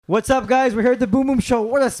What's up, guys? We're here at the Boom Boom Show.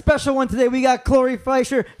 What a special one today. We got Corey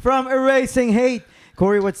Fleischer from Erasing Hate.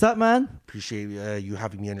 Corey, what's up, man? Appreciate you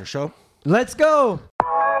having me on your show. Let's go.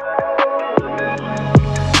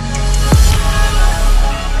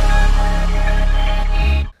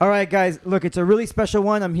 All right, guys, look, it's a really special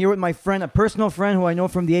one. I'm here with my friend, a personal friend who I know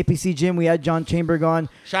from the APC gym. We had John Chamberg on.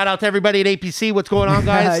 Shout out to everybody at APC. What's going on,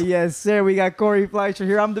 guys? Yes, sir. We got Corey Fleischer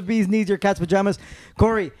here. I'm the bee's knees, your cat's pajamas.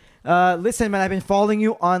 Corey, listen, man, I've been following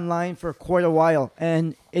you online for quite a while,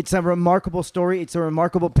 and it's a remarkable story. It's a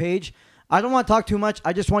remarkable page. I don't want to talk too much.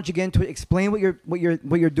 I just want you to get into it. Explain what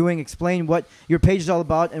you're doing. Explain what your page is all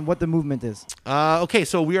about and what the movement is. Okay,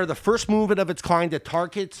 so we are the first movement of its kind that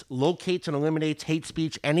targets, locates, and eliminates hate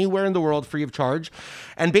speech anywhere in the world free of charge.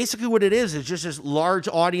 And basically what it is just this large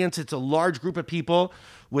audience. It's a large group of people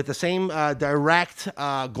with the same direct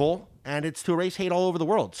goal. And it's to erase hate all over the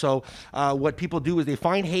world. So what people do is they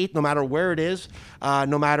find hate no matter where it is,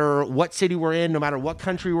 no matter what city we're in, no matter what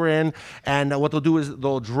country we're in. And what they'll do is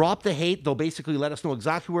they'll drop the hate. They'll basically let us know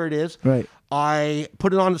exactly where it is. Right. I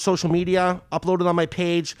put it on the social media, upload it on my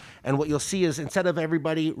page. And what you'll see is instead of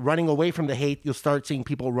everybody running away from the hate, you'll start seeing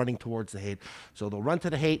people running towards the hate. So they'll run to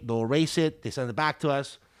the hate, they'll erase it, they send it back to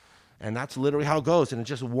us. And that's literally how it goes. And it's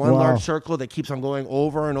just one large circle that keeps on going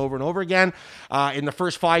over and over and over again. In the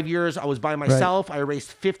first 5 years, I was by myself. Right. I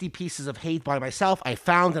erased 50 pieces of hate by myself. I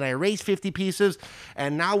found and I erased 50 pieces.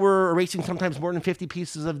 And now we're erasing sometimes more than 50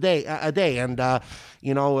 pieces a day. And,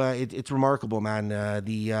 it's remarkable, man.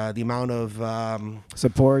 The amount of...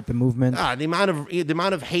 support, the movement. The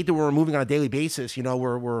amount of hate that we're removing on a daily basis,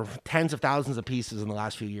 we're tens of thousands of pieces in the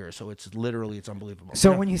last few years. So it's unbelievable.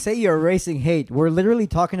 So when you say you're erasing hate, we're literally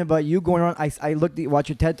talking about you going on. I watch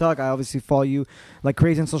your TED Talk. I obviously follow you like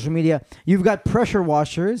crazy on social media. You've got pressure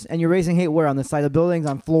washers, and you're raising hate where? On the side of buildings,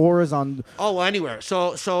 on floors, on... Oh, well, anywhere.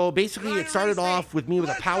 So basically, it started off with me with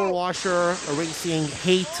a power washer, erasing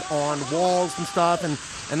hate on walls and stuff,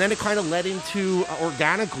 and then it kind of led into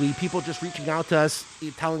organically people just reaching out to us,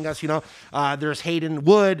 telling us, there's hate in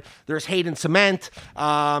wood, there's hate in cement,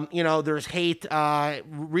 there's hate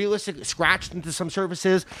realistic scratched into some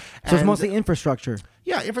surfaces. So it's mostly infrastructure.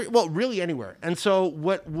 Yeah, really anywhere. And so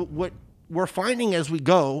what we're finding as we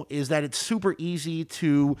go is that it's super easy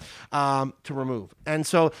to remove. And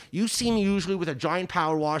so you see me usually with a giant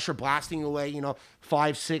power washer blasting away,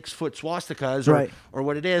 5-6 foot swastikas or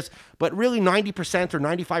what it is. But really 90% or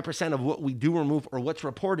 95% of what we do remove or what's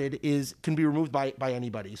reported can be removed by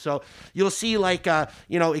anybody. So you'll see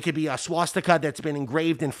it could be a swastika that's been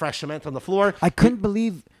engraved in fresh cement on the floor. I couldn't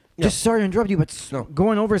believe... Just sorry to interrupt you, but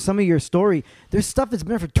going over some of your story, there's stuff that's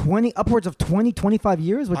been there for upwards of 20, 25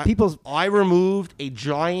 years with people's... I removed a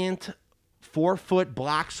giant 4-foot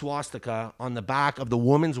black swastika on the back of the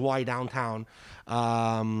Women's Y downtown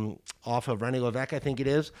off of René Lévesque, I think it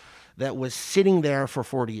is, that was sitting there for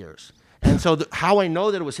 40 years. And so how I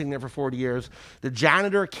know that it was sitting there for 40 years, the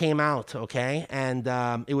janitor came out, okay, and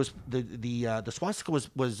it was the swastika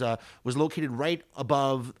was located right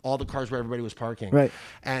above all the cars where everybody was parking. Right.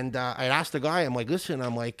 And I asked the guy, I'm like, listen,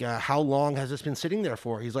 how long has this been sitting there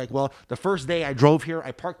for? He's like, well, the first day I drove here,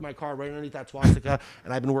 I parked my car right underneath that swastika,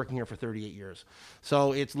 and I've been working here for 38 years.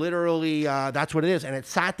 So it's literally, that's what it is. And it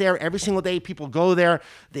sat there every single day. People go there,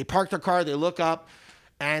 they park their car, they look up,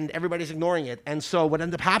 and everybody's ignoring it. And so what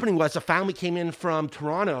ended up happening was a family came in from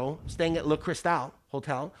Toronto, staying at Le Cristal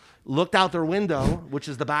Hotel, looked out their window, which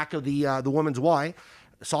is the back of the Woman's Y,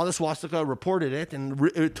 saw the swastika, reported it, and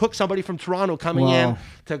it took somebody from Toronto coming in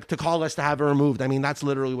to call us to have it removed. I mean, that's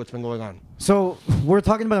literally what's been going on. So we're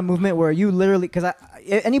talking about a movement where you literally, because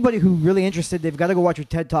anybody who really interested, they've got to go watch your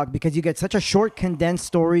TED Talk because you get such a short, condensed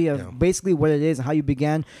story of basically what it is and how you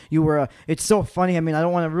began. You were, it's so funny. I mean, I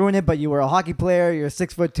don't want to ruin it, but you were a hockey player. You're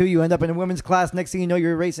 6'2". You end up in a women's class. Next thing you know,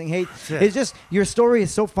 you're erasing hate. It's just, your story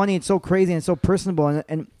is so funny. It's so crazy and so personable.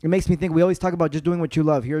 And it makes me think we always talk about just doing what you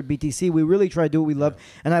love. Here at BTC, we really try to do what we love.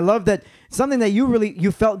 And I love that something that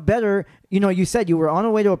you felt better. You said you were on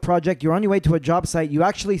your way to a project, you're on your way to a job site, you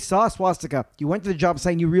actually saw a swastika, you went to the job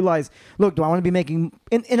site and you realized, look, do I want to be making,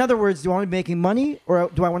 in other words, do I want to be making money or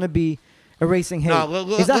do I want to be erasing hate?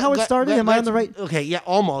 Is that how it started? Am I on the right? Okay, yeah,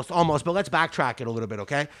 almost, but let's backtrack it a little bit,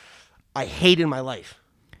 okay? I hated my life.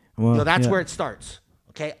 Well, that's where it starts,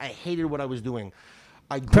 okay? I hated what I was doing.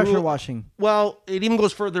 Pressure washing. Well, it even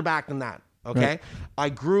goes further back than that. Okay. Right. I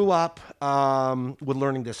grew up with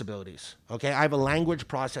learning disabilities. Okay. I have a language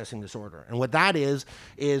processing disorder. And what that is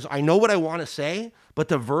I know what I want to say, but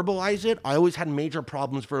to verbalize it, I always had major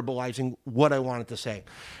problems verbalizing what I wanted to say.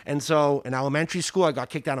 And so in elementary school, I got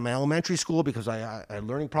kicked out of my elementary school because I had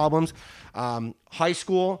learning problems. High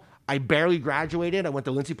school, I barely graduated. I went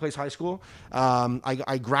to Lindsay Place High School.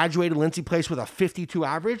 I graduated Lindsay Place with a 52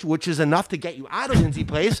 average, which is enough to get you out of Lindsay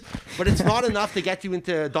Place, but it's not enough to get you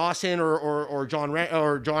into Dawson or John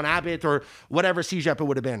Abbott or whatever CEGEP it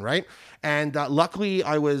would have been, right? And luckily,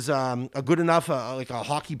 I was a good enough, like a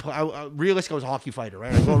hockey player. Realistically, I was a hockey fighter,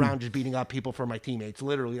 right? I go around just beating up people for my teammates.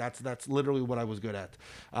 Literally, that's literally what I was good at.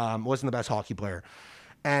 Wasn't the best hockey player.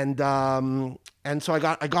 And so I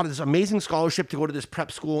got this amazing scholarship to go to this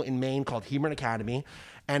prep school in Maine called Hebron Academy.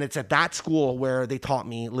 And it's at that school where they taught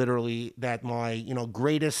me literally that my,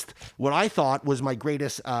 greatest, what I thought was my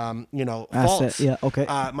greatest, faults,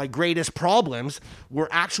 my greatest problems were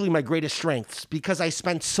actually my greatest strengths, because I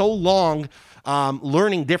spent so long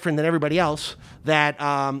learning different than everybody else that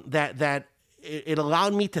it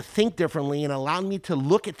allowed me to think differently and allowed me to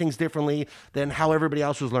look at things differently than how everybody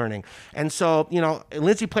else was learning. And so, in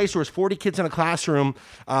Lindsay Place, there was 40 kids in a classroom.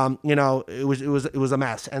 It was a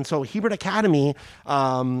mess. And so Hebron Academy,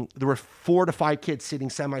 there were 4 to 5 kids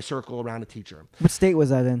sitting semicircle around a teacher. What state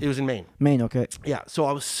was that in? It was in Maine. Maine, okay. Yeah. So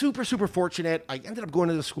I was super, super fortunate. I ended up going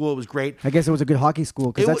to the school. It was great. I guess it was a good hockey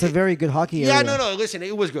school, because that's a very good hockey area. Yeah, no. Listen,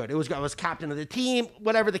 it was good. I was captain of the team,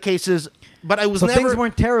 whatever the case is. But I was so never... things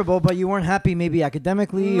weren't terrible, but you weren't happy maybe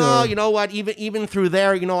academically? No, or? you know what? Even through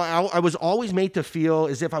there, I was always made to feel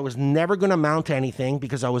as if I was never going to amount to anything,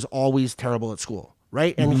 because I was always terrible at school,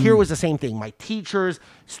 right? And here was the same thing. My teachers,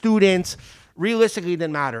 students, realistically, it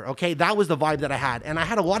didn't matter, okay? That was the vibe that I had. And I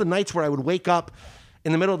had a lot of nights where I would wake up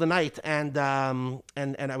in the middle of the night and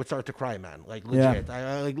I would start to cry, man. Like, legit.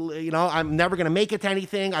 Yeah. I'm never going to make it to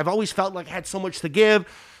anything. I've always felt like I had so much to give,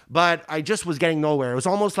 but I just was getting nowhere. It was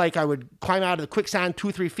almost like I would climb out of the quicksand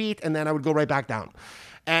 2-3 feet, and then I would go right back down.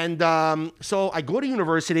 And so I go to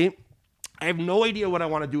university. I have no idea what I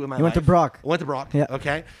want to do in my life. You went to Brock. I went to Brock. Yeah.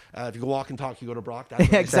 Okay. If you go walk and talk, you go to Brock. That's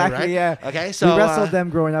what exactly. Say, right? Yeah. Okay. So we wrestled them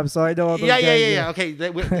growing up, so I know all those guys. Yeah. Okay.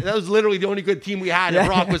 That was literally the only good team we had. And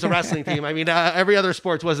Brock was a wrestling team. I mean, every other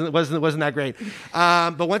sports wasn't that great.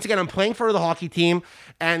 But once again, I'm playing for the hockey team,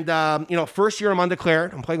 and first year I'm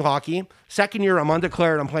undeclared. I'm playing hockey. Second year I'm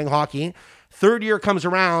undeclared. I'm playing hockey. Third year comes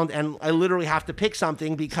around, and I literally have to pick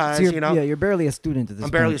something because, so you're barely a student at this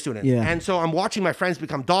point. I'm barely a student. Yeah. And so I'm watching my friends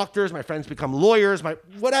become doctors, my friends become lawyers,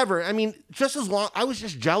 whatever. I mean, just as long, I was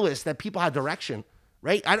just jealous that people had direction,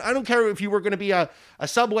 right? I don't care if you were going to be a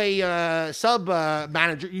Subway sub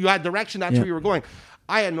manager. You had direction, that's where you were going.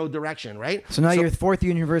 I had no direction, right? So now you're 4th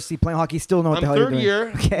year university playing hockey, still know what the hell you're doing.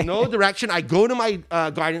 I'm 3rd year, no direction. I go to my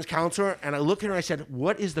guidance counselor, and I look at her and I said,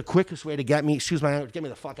 what is the quickest way to get me, excuse my language, get me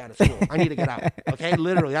the fuck out of school. I need to get out, okay?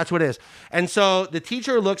 Literally, that's what it is. And so the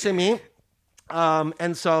teacher looks at me,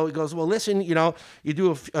 and so he goes, well, listen, you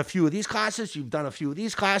do a few of these classes, you've done a few of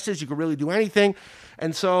these classes, you can really do anything.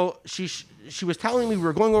 And so she was telling me we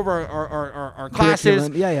were going over our classes,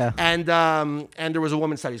 and there was a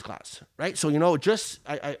women's studies class, right? So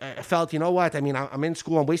I felt, what? I mean, I'm in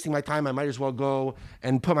school, I'm wasting my time. I might as well go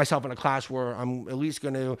and put myself in a class where I'm at least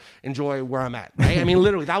going to enjoy where I'm at, right? I mean,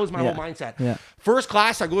 literally, that was my whole mindset. Yeah. First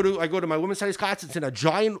class, I go to my women's studies class. It's in a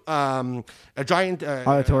giant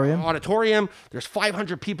auditorium. There's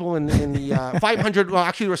 500 people in the 500. Well,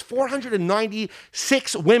 actually, there was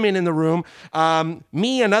 496 women in the room.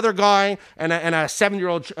 Me, another guy, and a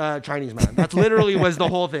 7-year-old Chinese man. That's literally was the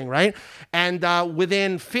whole thing, right? And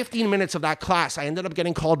within 15 minutes of that class, I ended up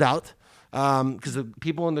getting called out because the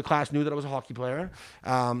people in the class knew that I was a hockey player.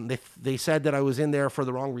 They said that I was in there for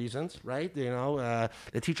the wrong reasons, right? The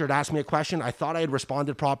teacher had asked me a question. I thought I had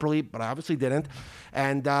responded properly, but I obviously didn't.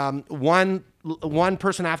 And one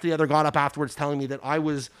person after the other got up afterwards telling me that I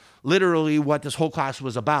was literally what this whole class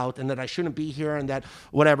was about, and that I shouldn't be here, and that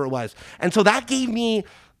whatever it was. And so that gave me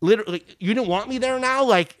literally, you didn't want me there now?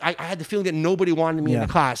 Like, I had the feeling that nobody wanted me in the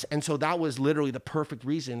class. And so that was literally the perfect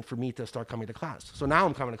reason for me to start coming to class. So now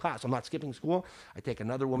I'm coming to class. I'm not skipping school. I take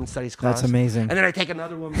another women's studies class. That's amazing. And then I take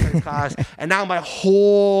another women's studies class. And now my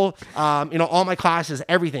whole, all my classes,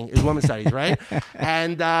 everything is women's studies, right?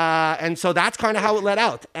 And so that's kind of how it let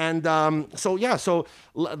out. And so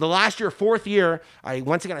the last year, 4th year, I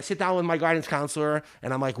sit down with my guidance counselor,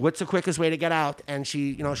 and I'm like, what's the quickest way to get out? And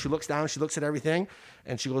she looks down, she looks at everything,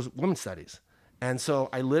 and she goes, women's studies. And so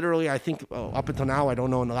I think up until now, I don't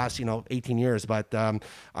know in the last 18 years, but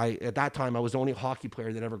at that time I was the only hockey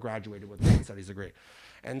player that ever graduated with a women's studies degree.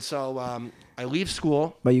 And so I leave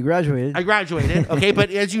school. But you graduated. I graduated, okay. But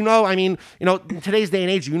as you know, in today's day and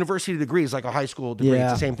age, a university degree is like a high school degree.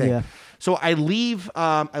 It's the same thing. Yeah. So I leave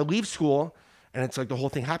school, and it's like the whole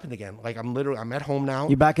thing happened again. Like I'm at home now.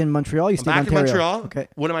 You're back in Montreal? You stayed in Ontario? Back in Montreal. Okay.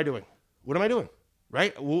 What am I doing?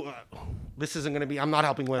 Right? this isn't going to be, I'm not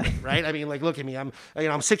helping women, right? I mean, like, look at me. I'm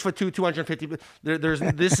 6'2", 250.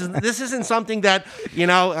 This isn't something that,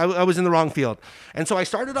 I was in the wrong field. And so I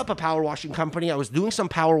started up a power washing company. I was doing some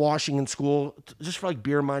power washing in school just for like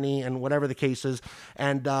beer money and whatever the case is.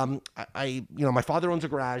 And my father owns a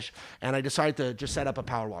garage, and I decided to just set up a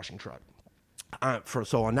power washing truck.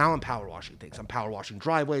 Now I'm power washing things. I'm power washing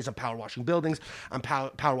driveways. I'm power washing buildings. I'm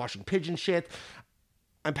power washing pigeon shit.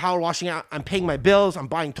 I'm power washing out. I'm paying my bills. I'm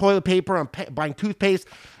buying toilet paper. I'm buying toothpaste.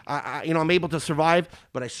 I'm able to survive.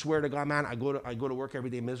 But I swear to God, man, I go to work every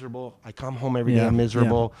day miserable. I come home every day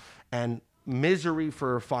miserable, and misery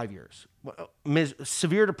for 5 years.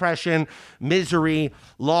 Severe depression, misery,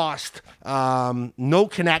 lost, no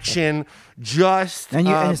connection, just... And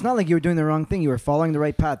it's not like you were doing the wrong thing. You were following the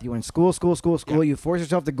right path. You went school. Yeah. You forced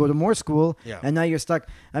yourself to go to more school, and now you're stuck.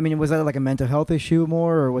 I mean, was that like a mental health issue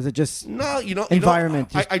more, or was it just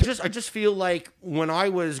environment? I just feel like when I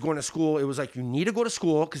was going to school, it was like, you need to go to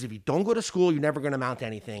school, because if you don't go to school, you're never going to amount to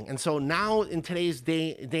anything. And so now in today's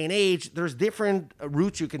day and age, there's different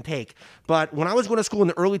routes you can take. But when I was going to school in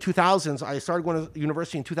the early 2000s, I started going to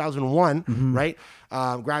university in 2001, right?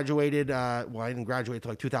 Graduated, I didn't graduate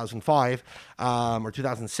until like 2005 or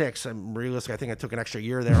 2006. I'm realistic. I think I took an extra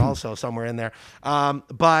year there also, somewhere in there.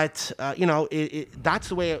 But that's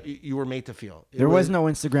the way you were made to feel. There was no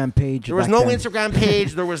Instagram page. There was no Instagram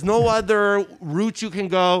page. There was no other route you can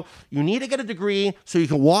go. You need to get a degree so you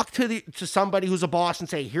can walk to somebody who's a boss and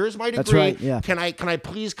say, here's my degree. That's right, yeah. Can I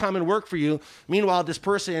please come and work for you? Meanwhile, this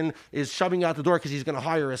person is shoving you out the door because he's going to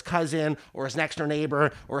hire his cousin or his next door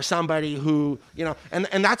neighbor or somebody who,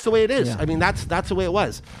 and that's the way it is. Yeah. I mean, that's the way it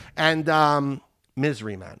was. And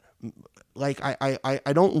misery, man. Like,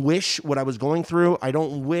 I don't wish what I was going through. I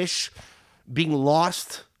don't wish being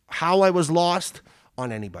lost, how I was lost,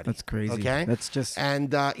 on anybody. That's crazy. Okay, that's just man.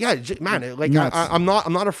 Like, I'm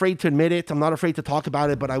not afraid to admit it. I'm not afraid to talk about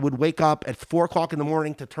it. But I would wake up at 4 o'clock in the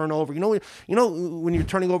morning to turn over. You know when you're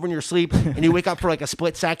turning over in your sleep and you wake up for like a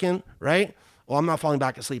split second, right? Well, I'm not falling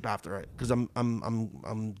back asleep after it, because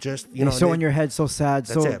I'm just so in your head, so sad,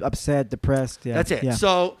 so upset, depressed. Yeah, that's it. Yeah.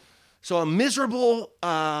 So I'm miserable.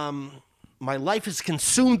 My life is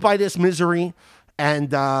consumed by this misery,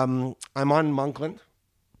 and I'm on Monkland.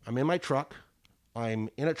 I'm in my truck. I'm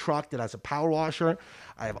in a truck that has a power washer.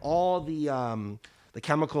 I have all the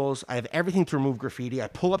chemicals. I have everything to remove graffiti. I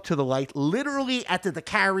pull up to the light, literally at the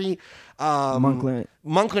Dakari, Monkland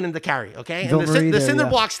and Dakari, okay? And the cinder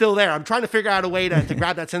block's still there. I'm trying to figure out a way to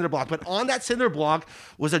grab that cinder block. But on that cinder block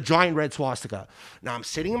was a giant red swastika. Now, I'm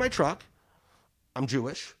sitting in my truck. I'm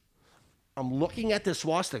Jewish. I'm looking at this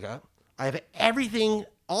swastika. I have everything,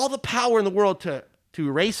 all the power in the world to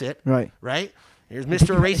erase it. Right. Right? Here's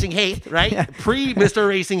Mr. Erasing Hate, right? Yeah. Pre-Mr.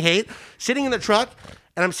 Erasing Hate, sitting in the truck,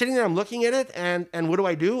 and I'm sitting there, I'm looking at it, and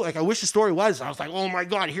what do? Like, I wish the story was, I was like, oh my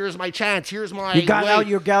God, here's my chance, here's my You got way. out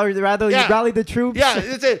your gallery, you rallied the troops. Yeah,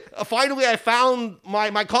 it's it. Finally, I found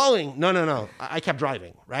my calling. No. I kept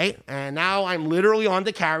driving, right? And now I'm literally on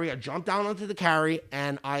the carry. I jumped down onto the carry,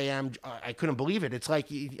 and I couldn't believe it. It's like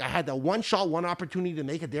I had the one shot, one opportunity to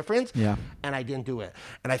make a difference, and I didn't do it.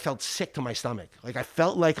 And I felt sick to my stomach. Like, I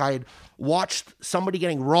felt like I'd watched somebody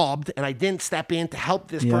getting robbed, and I didn't step in to help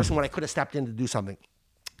this person when I could have stepped in to do something.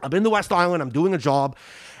 I'm in the West Island. I'm doing a job,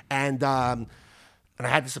 and I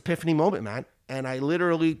had this epiphany moment, man. And I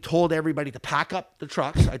literally told everybody to pack up the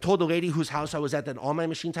trucks. I told the lady whose house I was at that all my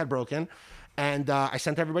machines had broken, and I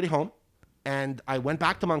sent everybody home. And I went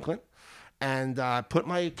back to Monkland and put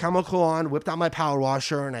my chemical on, whipped out my power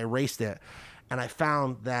washer, and I erased it. And I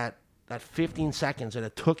found that 15 seconds that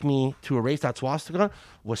it took me to erase that swastika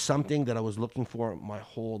was something that I was looking for my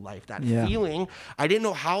whole life. That feeling, I didn't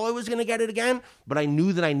know how I was going to get it again, but I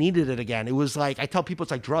knew that I needed it again. It was like, I tell people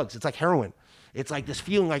it's like drugs. It's like heroin. It's like this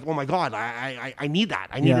feeling like, oh my God, I need that.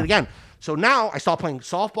 I need it again. So now I stopped playing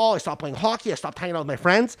softball. I stopped playing hockey. I stopped hanging out with my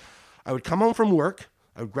friends. I would come home from work.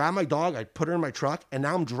 I would grab my dog. I'd put her in my truck. And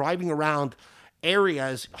now I'm driving around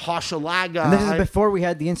areas, Hochelaga. And this is before we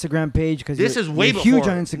had the Instagram page, because this is way before. Huge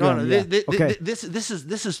on Instagram. No, this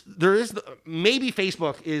is there is maybe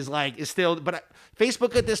Facebook is still, but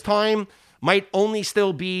Facebook at this time might only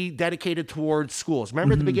still be dedicated towards schools.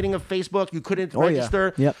 Remember at the beginning of Facebook, you couldn't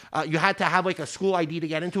register. Yep. You had to have like a school ID to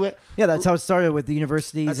get into it. Yeah, that's how it started with the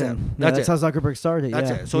universities, that's how Zuckerberg started. That's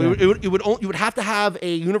it. So you would have to have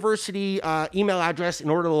a university email address in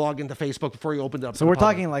order to log into Facebook before you opened it up. So we're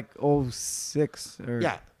talking like 06 or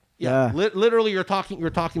literally you're talking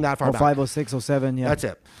that far back. 05, 06, 07, That's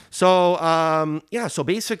it. So so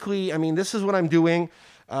basically, I mean, this is what I'm doing.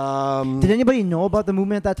 Did anybody know about the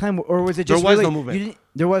movement at that time, or was it just there was no movement?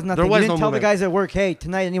 There was nothing. There was You didn't no tell movement. the guys at work, hey,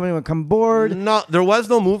 tonight anyone would come board? No, there was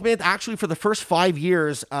no movement. Actually, for the first 5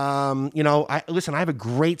 years, I have a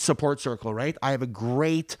great support circle, right? I have a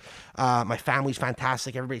great, my family's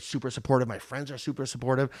fantastic. Everybody's super supportive. My friends are super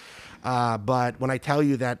supportive. But when I tell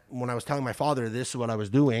you that, when I was telling my father this is what I was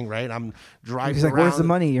doing, right? I'm driving He's like, around. where's the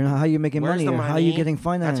money? You know, how are you making Where's money? the Or how are money? you getting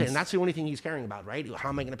financed? That's it. And that's the only thing he's caring about, right? How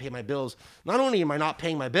am I going to pay my bills? Not only am I not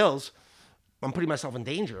paying my bills, I'm putting myself in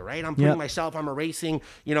danger, right? I'm putting myself, I'm erasing,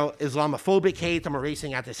 Islamophobic hate. I'm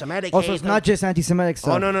erasing anti-Semitic hate. Also, it's not just anti-Semitic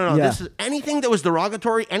stuff. Oh, no. Yeah. This is anything that was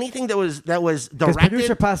derogatory, anything that was Because directed.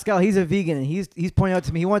 producer Pascal, he's a vegan, and he's pointing out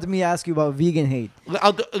to me, he wanted me to ask you about vegan hate.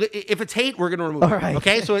 If it's hate, we're going to remove All it. right.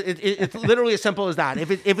 Okay? So it's literally as simple as that.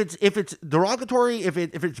 If it's derogatory, if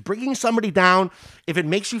it's bringing somebody down, if it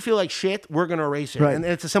makes you feel like shit, we're going to erase it. Right. And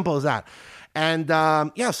it's as simple as that. And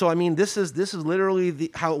so I mean, this is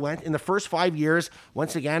literally how it went in the first 5 years.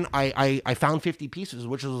 Once again, I found 50 pieces,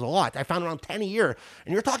 which was a lot. I found around 10 a year,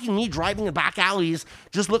 and you're talking me driving in back alleys.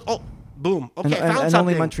 Just look, boom, okay, I found and something.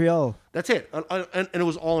 only Montreal. That's it, and it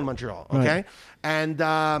was all in Montreal. Okay, Right. and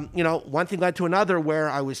one thing led to another, where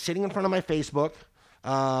I was sitting in front of my Facebook.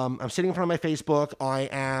 I'm sitting in front of my Facebook. I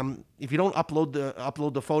am. If you don't upload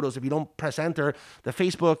the photos, if you don't press enter, the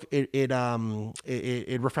Facebook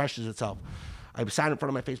it refreshes itself. I sat in front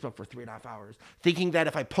of my Facebook for 3.5 hours, thinking that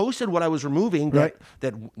if I posted what I was removing, Right.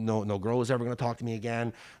 that no girl was ever going to talk to me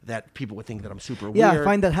again. That people would think that I'm super Yeah, weird. I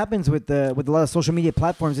find that happens with a lot of social media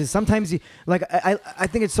platforms. Is sometimes I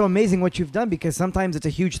think it's so amazing what you've done, because sometimes it's a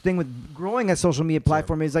huge thing with growing a social media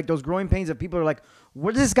platform. Is like those growing pains that people are like,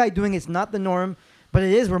 what is this guy doing? It's not the norm. But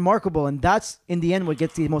it is remarkable, and that's in the end what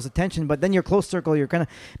gets the most attention. But then your close circle, you're kind of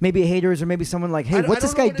maybe haters, or maybe someone like, hey, what's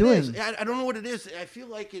this guy doing? I don't know what it is. I feel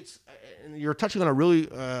like it's. And you're touching on a really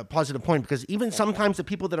positive point, because even sometimes the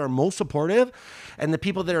people that are most supportive, and the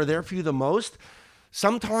people that are there for you the most,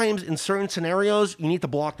 sometimes in certain scenarios you need to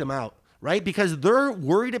block them out. Right? Because they're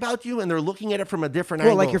worried about you, and they're looking at it from a different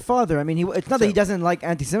angle. Well, like your father. I mean, it's not that he doesn't like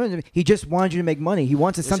anti-Semitism. He just wanted you to make money. He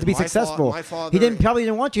wants his son to be successful. My father, he probably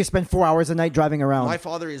didn't want you to spend 4 hours a night driving around. My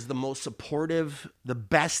father is the most supportive, the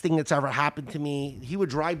best thing that's ever happened to me. He would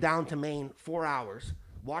drive down to Maine 4 hours,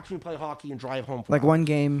 watch me play hockey, and drive home. Like one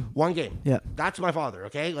game. One game. Yeah. That's my father.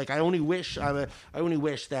 Okay. Like I only wish that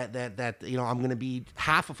I'm going to be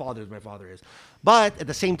half a father as my father is. But at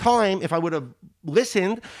the same time, if I would have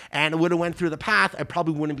listened and would have went through the path, I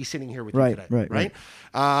probably wouldn't be sitting here with you today. Right.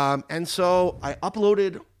 And so I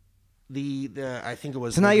uploaded the I think it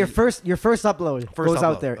was. So now your first upload goes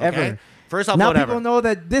out there, okay? ever. First upload now ever. people know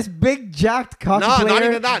that this big jacked cocky player. Not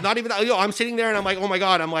even that. Not even that. I'm sitting there and I'm like, oh my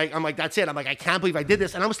god. I'm like, that's it. I'm like, I can't believe I did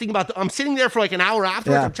this. And I was thinking about. I'm sitting there for like an hour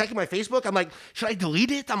afterwards. Yeah. I'm checking my Facebook. I'm like, should I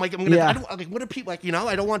delete it? I'm gonna. Yeah. I don't, like, what are people like?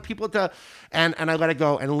 I don't want people to. And I let it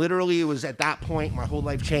go. And literally, it was at that point my whole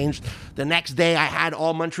life changed. The next day, I had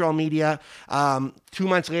all Montreal media. 2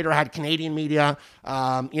 months later, I had Canadian media.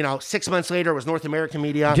 6 months later, it was North American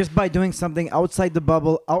media. Just by doing something outside the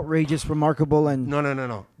bubble, outrageous, remarkable, and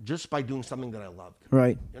No. Just by doing something that I loved.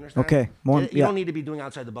 Right. You understand? Okay. You don't need to be doing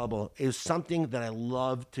outside the bubble. It's something that I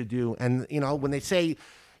love to do. And when they say,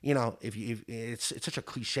 if it's such a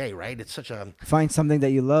cliche, right? It's such a find something that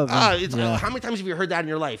you love. how many times have you heard that in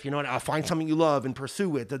your life? Find something you love and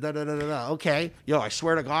pursue it. Okay. I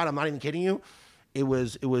swear to God, I'm not even kidding you. It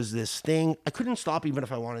was this thing. I couldn't stop even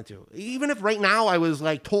if I wanted to. Even if right now I was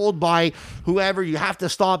like told by whoever, you have to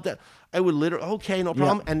stop that. I would literally, okay, no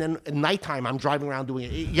problem. Yeah. And then at nighttime, I'm driving around doing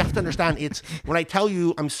it. You have to understand, it's when I tell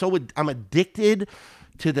you I'm addicted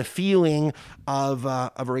to the feeling of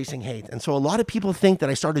erasing hate. And so a lot of people think that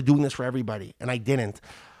I started doing this for everybody, and I didn't.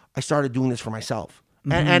 I started doing this for myself.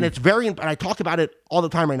 Mm-hmm. And it's and I talk about it all the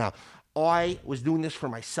time right now. I was doing this for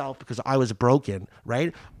myself because I was broken,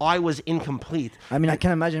 right? I was incomplete. I mean, I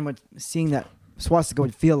can't imagine what seeing that swastika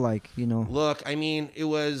would feel like, Look, I mean, it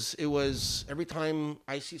was every time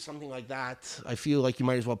I see something like that, I feel like you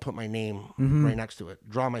might as well put my name right next to it,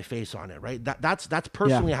 draw my face on it, right? That's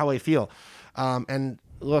personally how I feel. And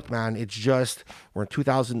look, man, it's just, we're in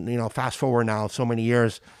 2000, fast forward now so many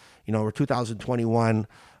years, we're 2021.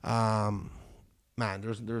 Man,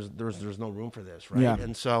 there's no room for this, right? Yeah.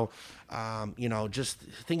 And so, just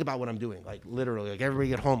think about what I'm doing. Like literally, like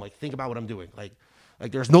everybody at home, like think about what I'm doing. Like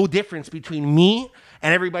there's no difference between me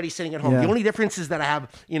and everybody sitting at home. Yeah. The only difference is that I have,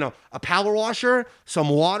 a power washer, some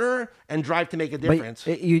water, and drive to make a difference.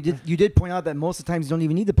 But you did point out that most of the times you don't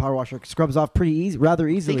even need the power washer. It scrubs off rather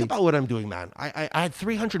easily. Think about what I'm doing, man. I had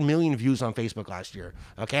 300 million views on Facebook last year.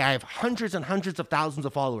 Okay, I have hundreds and hundreds of thousands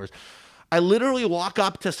of followers. I literally walk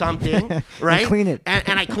up to something, right? And clean it.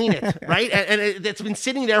 And I clean it, right? And it's been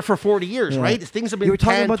sitting there for 40 years, right? Things have been You were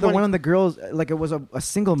talking 10, about 20. the one of the girls, like it was a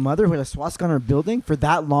single mother who had a swastika on her building for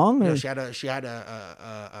that long? No, she had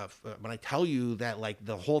a when I tell you that, like,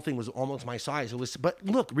 the whole thing was almost my size. It was, but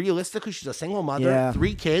look, realistically, she's a single mother,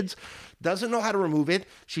 3 kids, doesn't know how to remove it.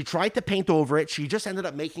 She tried to paint over it. She just ended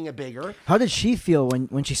up making it bigger. How did she feel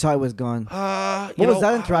when she saw it was gone? What was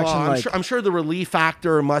that interaction like? I'm sure the relief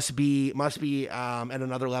factor must be at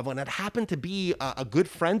another level. And it happened to be a good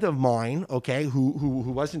friend of mine, okay,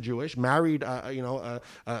 who wasn't Jewish, married, a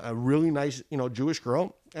really nice, Jewish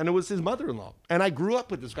girl, and it was his mother-in-law. And I grew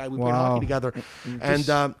up with this guy. We played hockey together,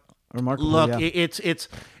 and. Remarkable. Look,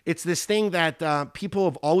 it's this thing that people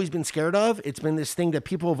have always been scared of. It's been this thing that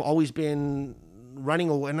people have always been running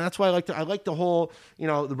away, and that's why I like the whole,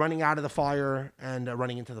 the running out of the fire and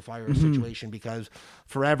running into the fire situation, because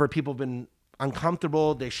forever people have been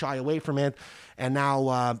uncomfortable, they shy away from it, and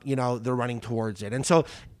now they're running towards it. And so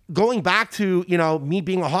going back to me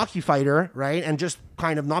being a hockey fighter, right, and just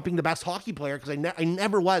kind of not being the best hockey player, because I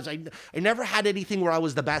never was. I never had anything where I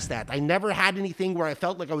was the best at. I never had anything where I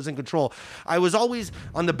felt like I was in control. I was always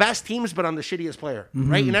on the best teams, but I'm the shittiest player,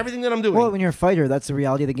 right, in everything that I'm doing. Well, when you're a fighter, that's the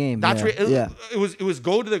reality of the game. That's it was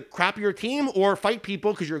go to the crappier team or fight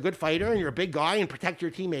people because you're a good fighter and you're a big guy and protect your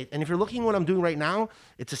teammate. And if you're looking at what I'm doing right now,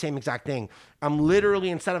 it's the same exact thing. I'm literally,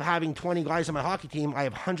 instead of having 20 guys on my hockey team, I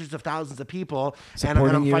have hundreds of thousands of people, and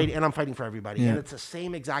I'm fighting for everybody. And it's the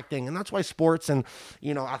same exact thing. And that's why sports and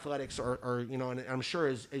athletics are and I'm sure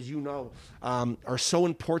as are so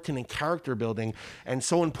important in character building and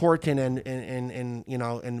so important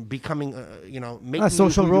in becoming making a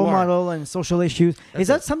social who you role are. model and social issues. Is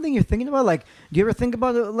that something you're thinking about? Like, do you ever think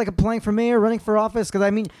about like applying for mayor, running for office? Because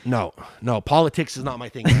I mean, no, politics is not my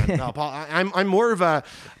thing, man. No, I'm more of a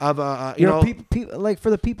like for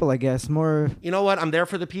the people, I guess. More. You know what? I'm there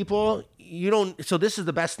for the people. So this is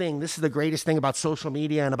the best thing. This is the greatest thing about social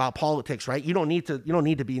media and about politics, right? You don't need to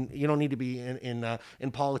be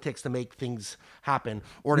in politics to make things happen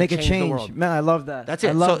or to change the world. Man, I love that. That's it.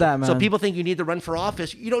 I love that, man. So people think you need to run for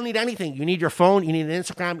office. You don't need anything. You need your phone. You need an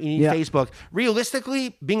Instagram. You need Facebook.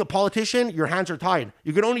 Realistically, being a politician, your hands are tied.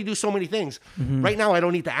 You can only do so many things. Right now, I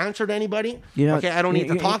don't need to answer to anybody. I don't need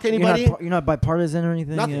to talk to anybody. You're not bipartisan or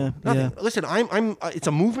anything. Nothing. Listen, I'm. It's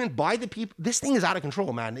a movement by the people. This thing is out of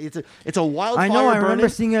control, man. It's a wildfire. I know. I remember burning.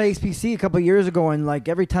 seeing it at HPC a couple of years ago, and like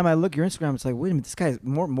every time I look at your Instagram, it's like, wait a minute, this guy's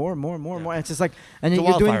more. And it's just like, and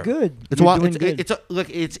you're doing good. It's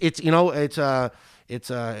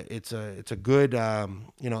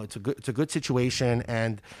a good situation.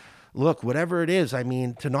 And look, whatever it is, I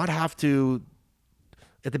mean, to not have to.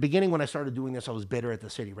 At the beginning, when I started doing this, I was bitter at the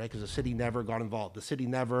city, right? Because the city never got involved. The city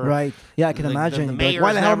never... Right. Yeah, I can imagine. The mayor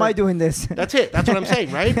why the hell am I doing this? That's it. That's what I'm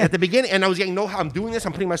saying, right? At the beginning, and I was getting, no, I'm doing this.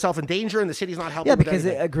 I'm putting myself in danger, and the city's not helping. Yeah, because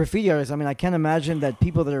graffiti artists, I mean, I can't imagine that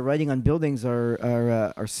people that are writing on buildings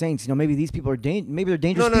are saints. Maybe these people are maybe they're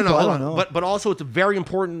dangerous people. No. I don't know. But also, it's very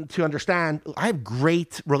important to understand, I have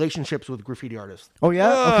great relationships with graffiti artists. Oh,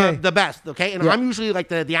 yeah? Okay. The best, okay? And I'm usually like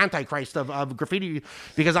the antichrist of graffiti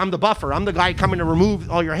because I'm the buffer. I'm the guy coming to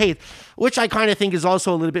remove all your hate. Which I kind of think is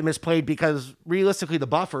also a little bit misplayed because realistically, the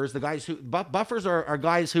buffers, the guys who buffers are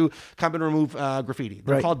guys who come and remove graffiti.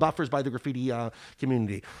 They're called buffers by the graffiti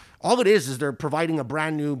community. All it is they're providing a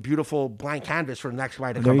brand new, beautiful blank canvas for the next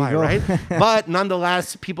guy to come by, right? But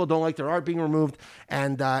nonetheless, people don't like their art being removed,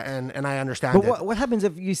 and I understand. But what happens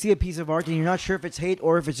if you see a piece of art and you're not sure if it's hate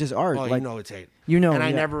or if it's just art? Oh, you know it's hate. And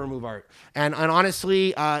I never remove art. And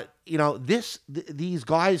honestly, these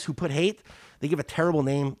guys who put hate. They give a terrible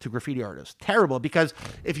name to graffiti artists. Terrible, because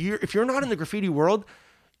if you're not in the graffiti world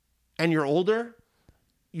and you're older,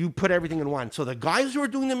 you put everything in one. So the guys who are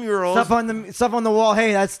doing the murals, stuff on the wall.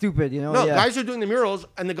 Hey, that's stupid. Guys who are doing the murals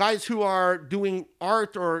and the guys who are doing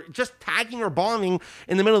art or just tagging or bombing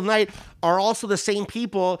in the middle of the night are also the same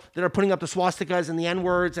people that are putting up the swastikas and the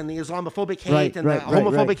N-words and the Islamophobic hate and the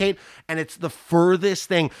homophobic hate. And it's the furthest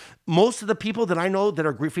thing. Most of the people that I know that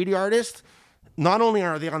are graffiti artists. Not only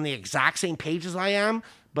are they on the exact same page as I am,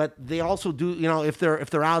 but they also do, if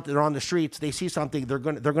they're out, they're on the streets, they see something, they're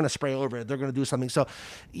gonna spray over it, they're gonna do something. So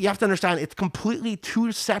you have to understand it's completely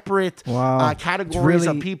two separate categories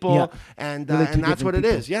of people, and that's what it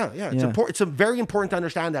is. Yeah. It's important. It's very important to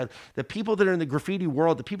understand that the people that are in the graffiti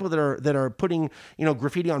world, the people that are putting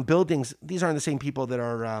graffiti on buildings, these aren't the same people that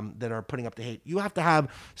are putting up the hate. You have to have,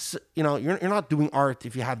 you're not doing art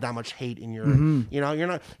if you have that much hate in your, you're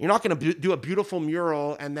not gonna do a beautiful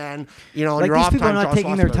mural and then like your these off people time are not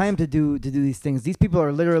taking their time to do these things. These people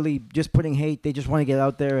are literally just putting hate. They just want to get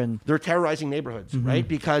out there and they're terrorizing neighborhoods, right?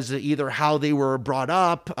 Because either how they were brought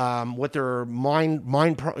up, what their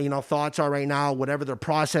mind thoughts are right now, whatever their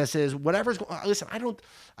process is, whatever's going. Listen, I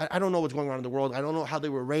don't know what's going on in the world. I don't know how they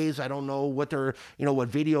were raised. I don't know what they're, what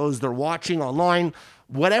videos they're watching online.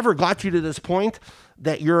 Whatever got you to this point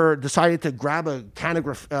that you're decided to grab a can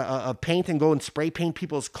of paint and go and spray paint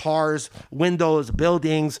people's cars, windows,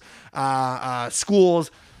 buildings,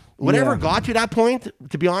 schools, whatever got you to that point,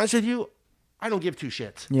 to be honest with you, I don't give two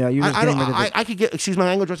shits. Yeah, you're just I could get, excuse my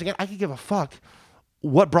language once again, I could give a fuck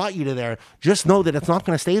what brought you to there. Just know that it's not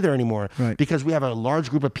going to stay there anymore, because we have a large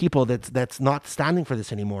group of people that's not standing for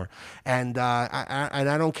this anymore. And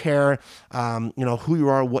I don't care, who you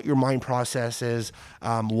are, what your mind process is,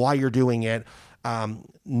 why you're doing it.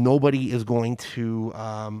 Nobody's going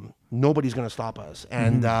to stop us.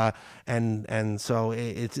 And so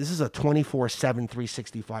this is a 24/7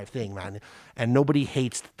 365 thing, man. And nobody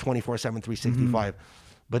hates 24/7 365.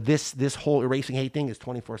 But this whole erasing hate thing is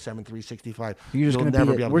 24/7 365. You're just going to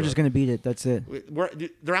beat it. We're just going to beat it. That's it.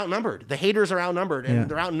 They're outnumbered. The haters are outnumbered, and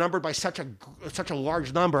they're outnumbered by such a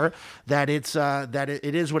large number that it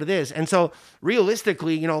is what it is. And so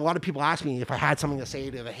realistically, a lot of people ask me if I had something to say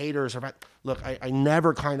to the haters. Look, I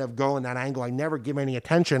never kind of go in that angle. I never give any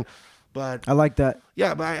attention. But I like that.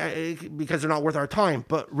 Yeah, but because they're not worth our time.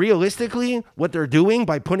 But realistically, what they're doing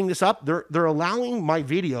by putting this up, they're allowing my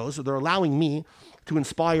videos, or they're allowing me to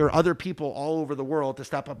inspire other people all over the world to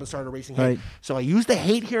step up and start erasing hate. So I use the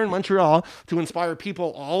hate here in Montreal to inspire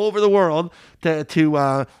people all over the world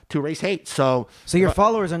to erase hate. So your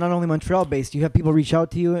followers are not only Montreal based. You have people reach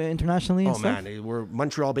out to you internationally and stuff? Man, we're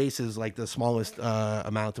Montreal based is like the smallest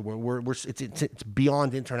amount. It's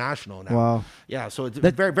beyond international now. Wow. Yeah, so it's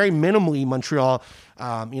very, very minimally Montreal.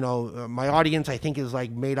 My audience, I think, is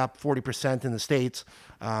like made up 40% in the States,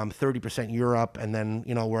 30% Europe, and then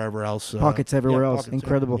wherever else. Pockets everywhere else.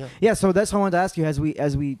 Incredible. Yeah. So that's what I wanted to ask you as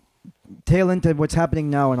we tail into what's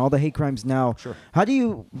happening now and all the hate crimes now. Sure. How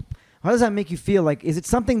does that make you feel? Like, is it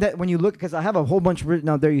something that when you look, because I have a whole bunch written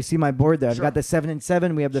out there. You see my board there. I've got the 7 and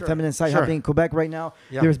 7. We have the feminine side happening in Quebec right now.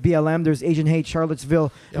 Yeah. There's BLM. There's Asian hate,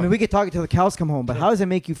 Charlottesville. Yeah. I mean, we could talk until the cows come home. But how does it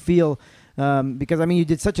make you feel? Because I mean, you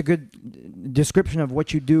did such a good description of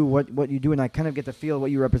what you do, what you do, and I kind of get to feel what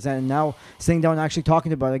you represent. And now sitting down and actually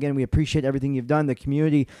talking about it, again, we appreciate everything you've done, the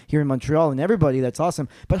community here in Montreal and everybody. That's awesome.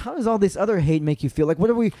 But how does all this other hate make you feel? Like,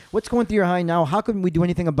 what's going through your mind now? How can we do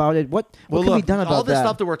anything about it? What can be done about that? All this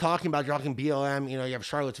stuff that we're talking about, you're talking BLM. You have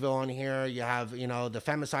Charlottesville on here. You have the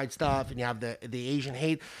femicide stuff, and you have the Asian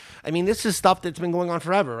hate. I mean, this is stuff that's been going on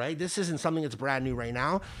forever, right? This isn't something that's brand new right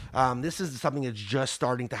now. This is something that's just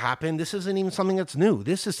starting to happen. This isn't even something that's new.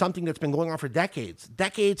 This is something that's been going on for decades and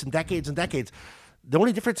decades and decades. The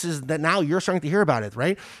only difference is that now you're starting to hear about it,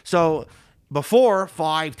 right? So before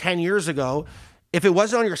 5-10 years ago, if it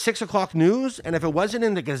wasn't on your 6 o'clock news and if it wasn't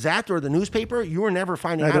in the Gazette or the newspaper, you were never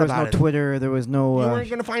finding out about it. There was no Twitter. There was no you weren't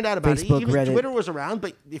going to find out about Facebook, it. Even Reddit. Twitter was around,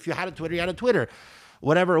 but if you had a Twitter, you had a Twitter.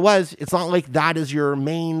 Whatever it was, it's not like that is your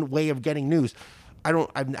main way of getting news. I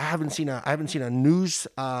haven't seen a news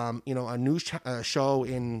show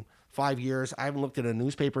in 5 years. I haven't looked at a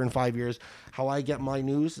newspaper in 5 years. How I get my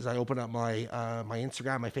news is I open up my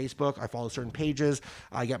Instagram, my Facebook. I follow certain pages.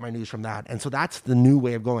 I get my news from that. And so that's the new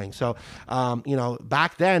way of going. So,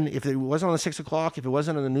 back then, if it wasn't on the 6 o'clock, if it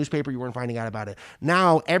wasn't in the newspaper, you weren't finding out about it.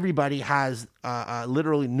 Now, everybody has a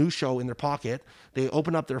literally news show in their pocket. They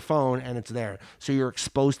open up their phone and it's there. So you're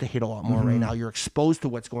exposed to hate a lot more right now. You're exposed to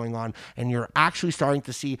what's going on and you're actually starting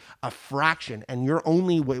to see a fraction. And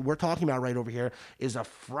what we're talking about right over here is a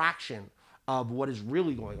fraction of what is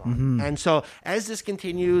really going on. And so as this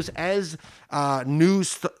continues, as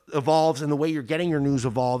news evolves and the way you're getting your news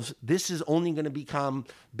evolves, this is only going to become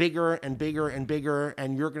bigger and bigger and bigger.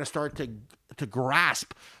 And you're going to start to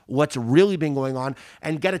grasp what's really been going on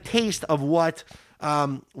and get a taste of what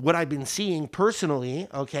I've been seeing personally,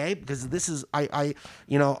 okay? Because this is,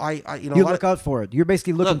 you look out for it. You're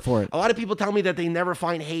basically looking for it. A lot of people tell me that they never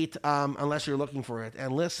find hate unless you're looking for it.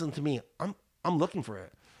 And listen to me, I'm looking for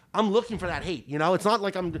it. I'm looking for that hate. It's not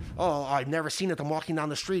like I've never seen it. I'm walking down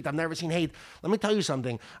the street. I've never seen hate. Let me tell you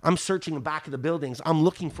something. I'm searching the back of the buildings. I'm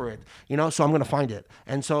looking for it, so I'm going to find it.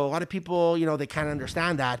 And so a lot of people, they can't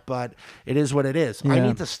understand that, but it is what it is. Yeah. I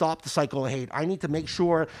need to stop the cycle of hate. I need to make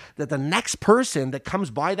sure that the next person that comes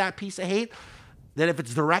by that piece of hate, that if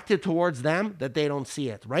it's directed towards them, that they don't see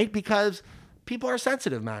it, right? Because people are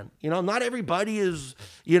sensitive, man. You know, not everybody is,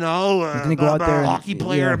 go out there hockey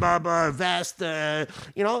player, vest.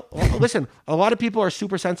 You know, listen, a lot of people are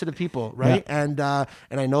super sensitive people, right? Yeah.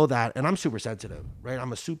 And I know that, and I'm super sensitive, right?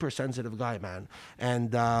 I'm a super sensitive guy, man.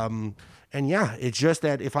 And yeah, it's just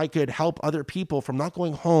that if I could help other people from not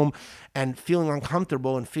going home and feeling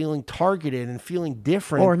uncomfortable and feeling targeted and feeling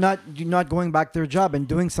different, or not going back to their job and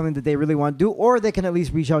doing something that they really want to do, or they can at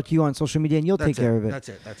least reach out to you on social media and you'll take care of it. That's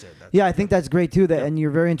it. I think that's great too. And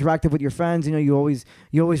you're very interactive with your fans. You know, you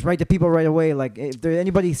always write to people right away. Like if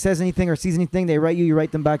anybody says anything or sees anything, they write you. You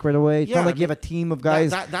write them back right away. It's not like you have a team of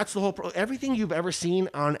guys. That's the whole. Everything you've ever seen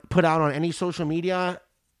put out on any social media.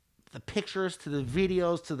 The pictures to the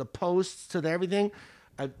videos to the posts to the everything,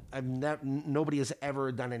 nobody has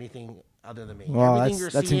ever done anything other than me. Wow, everything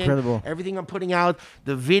that's seeing, incredible. Everything I'm putting out,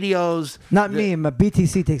 the videos. Not me. My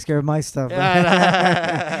BTC takes care of my stuff.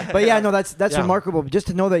 But yeah, no, that's remarkable. Just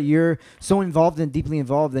to know that you're so involved and deeply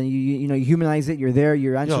involved, and you humanize it. You're there.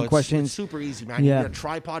 You're answering questions. It's super easy, man. You get a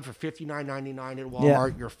tripod for $59.99 at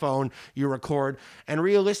Walmart. Your phone, you record, and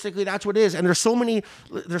realistically, that's what it is. And there's so many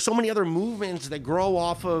other movements that grow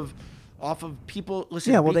off of people.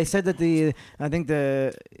 Listen, they said that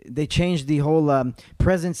they changed the whole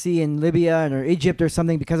presidency in Libya or Egypt or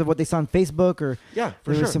something because of what they saw on Facebook or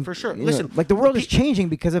for sure. Listen, like the world is changing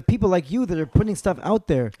because of people like you that are putting stuff out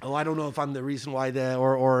there. Oh, I don't know if I'm the reason why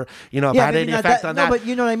or if I had any effect on that. No, but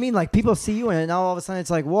you know what I mean. Like people see you and now all of a sudden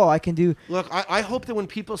it's like, whoa, I can do. Look, I hope that when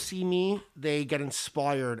people see me, they get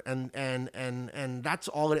inspired and that's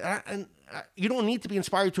all it. And you don't need to be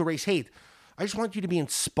inspired to erase hate. I just want you to be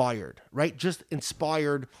inspired, right? Just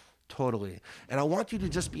inspired totally. And I want you to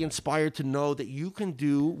just be inspired to know that you can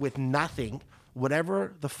do with nothing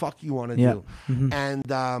whatever the fuck you want to do. Mm-hmm.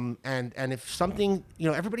 And if something,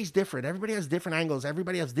 everybody's different. Everybody has different angles.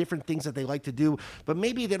 Everybody has different things that they like to do, but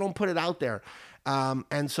maybe they don't put it out there.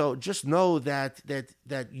 And so just know that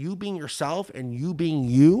you being yourself and you being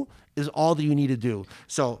you is all that you need to do.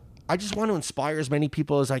 So I just want to inspire as many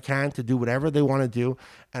people as I can to do whatever they want to do,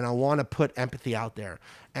 and I want to put empathy out there.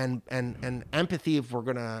 And empathy, if we're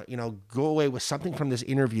gonna go away with something from this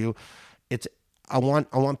interview, I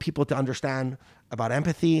want people to understand about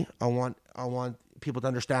empathy. I want people to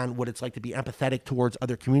understand what it's like to be empathetic towards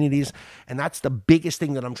other communities, and that's the biggest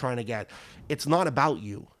thing that I'm trying to get. It's not about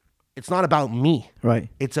you. It's not about me. Right.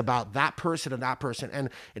 It's about that person and that person. And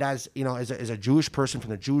it has, as a Jewish person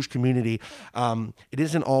from the Jewish community, it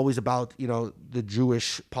isn't always about, the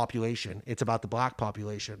Jewish population. It's about the black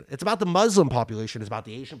population. It's about the Muslim population. It's about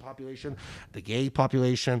the Asian population, the gay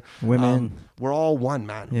population. Women. We're all one,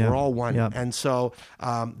 man. Yeah. We're all one. Yeah. And so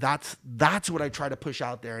that's what I try to push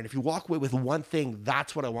out there. And if you walk away with one thing,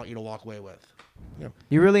 that's what I want you to walk away with. Yeah.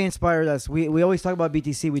 You really inspired us. We always talk about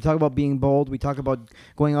BTC. We talk about being bold. We talk about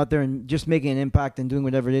going out there and just making an impact and doing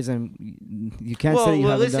whatever it is. And you can't say that you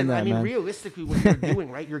haven't done that, I mean, man. realistically, what you're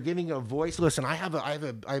doing, right? You're giving a voice. Listen, I have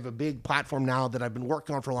a big platform now that I've been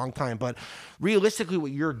working on for a long time. But realistically,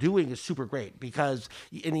 what you're doing is super great because,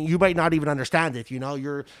 and you might not even understand it. You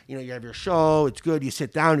have your show. It's good. You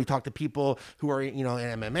sit down. You talk to people who are in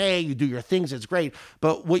MMA. You do your things. It's great.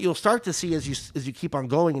 But what you'll start to see as you keep on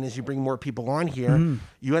going and as you bring more people on here,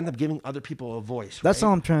 you end up giving other people a voice. That's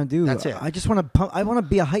all I'm trying to do. That's it. I just want to I want to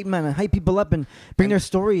be a hype man and hype people up and bring their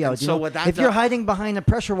story out. So what if you're hiding behind a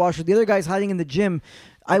pressure washer, the other guy's hiding in the gym.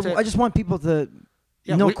 I just want people to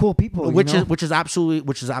cool people, which is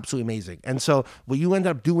absolutely amazing. And so what you end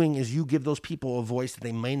up doing is you give those people a voice that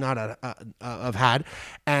they may not have had,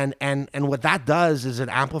 and what that does is it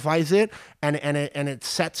amplifies it, and it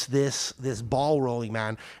sets this ball rolling,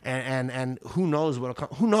 man. And who knows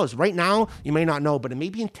who knows? Right now you may not know, but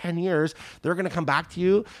maybe in 10 years they're gonna come back to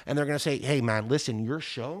you and they're gonna say, "Hey, man, listen, your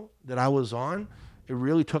show that I was on, it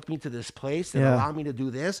really took me to this place that allowed me to do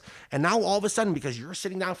this." And now all of a sudden, because you're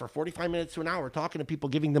sitting down for 45 minutes to an hour talking to people,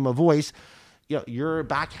 giving them a voice, you're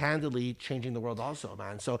backhandedly changing the world also,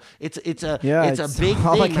 man. So it's a big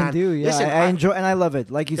all thing, I can man. do. Yeah, Listen, I enjoy and I love it.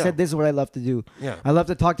 Like you said, this is what I love to do. Yeah. I love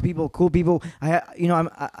to talk to people, cool people.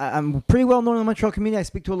 I'm pretty well known in the Montreal community. I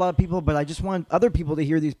speak to a lot of people, but I just want other people to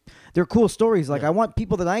hear their cool stories. Like I want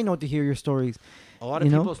people that I know to hear your stories. A lot of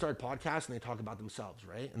people start podcasts and they talk about themselves,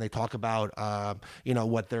 right? And they talk about,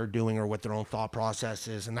 what they're doing or what their own thought process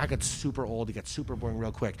is. And that gets super old. It gets super boring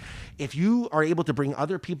real quick. If you are able to bring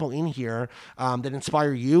other people in here that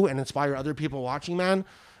inspire you and inspire other people watching, man,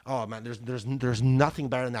 oh, man, there's nothing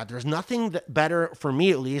better than that. There's nothing better, for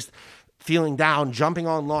me at least, feeling down, jumping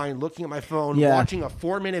online, looking at my phone, watching a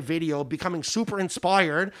 4-minute video, becoming super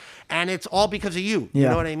inspired, and it's all because of you. You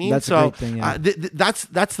know what I mean? That's a great thing, yeah.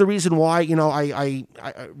 That's the reason why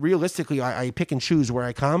I realistically I pick and choose where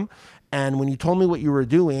I come, And when you told me what you were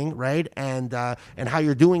doing, right, and how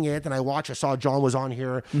you're doing it, and I saw John was on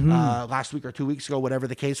here last week or 2 weeks ago, whatever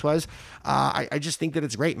the case was. I just think that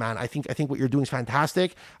it's great, man. I think what you're doing is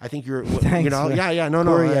fantastic. I think you're, Thanks, you know, man. no.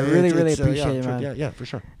 Corey, I really appreciate it, man. Yeah, for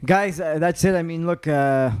sure. Guys, that's it. I mean, look,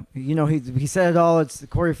 you know, he said it all. It's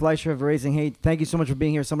Corey Fleischer of Raising Hate. Thank you so much for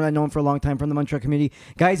being here. Someone I know him for a long time from the Montreal community.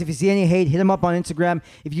 Guys, if you see any hate, hit him up on Instagram.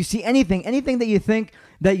 If you see anything that you think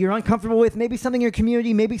that you're uncomfortable with, maybe something in your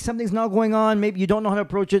community, maybe something's not going on, maybe you don't know how to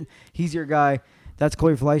approach it, he's your guy. That's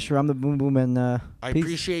Corey Fleischer. I'm the Boom Boom, and I peace.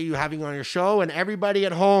 appreciate you having me on your show, and everybody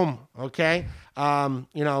at home. Okay,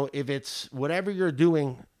 you know, if it's whatever you're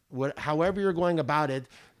doing, however you're going about it,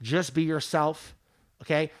 just be yourself.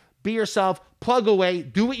 Okay, be yourself. Plug away.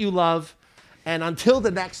 Do what you love, and until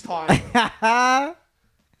the next time,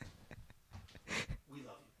 we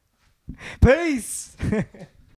love you. Peace.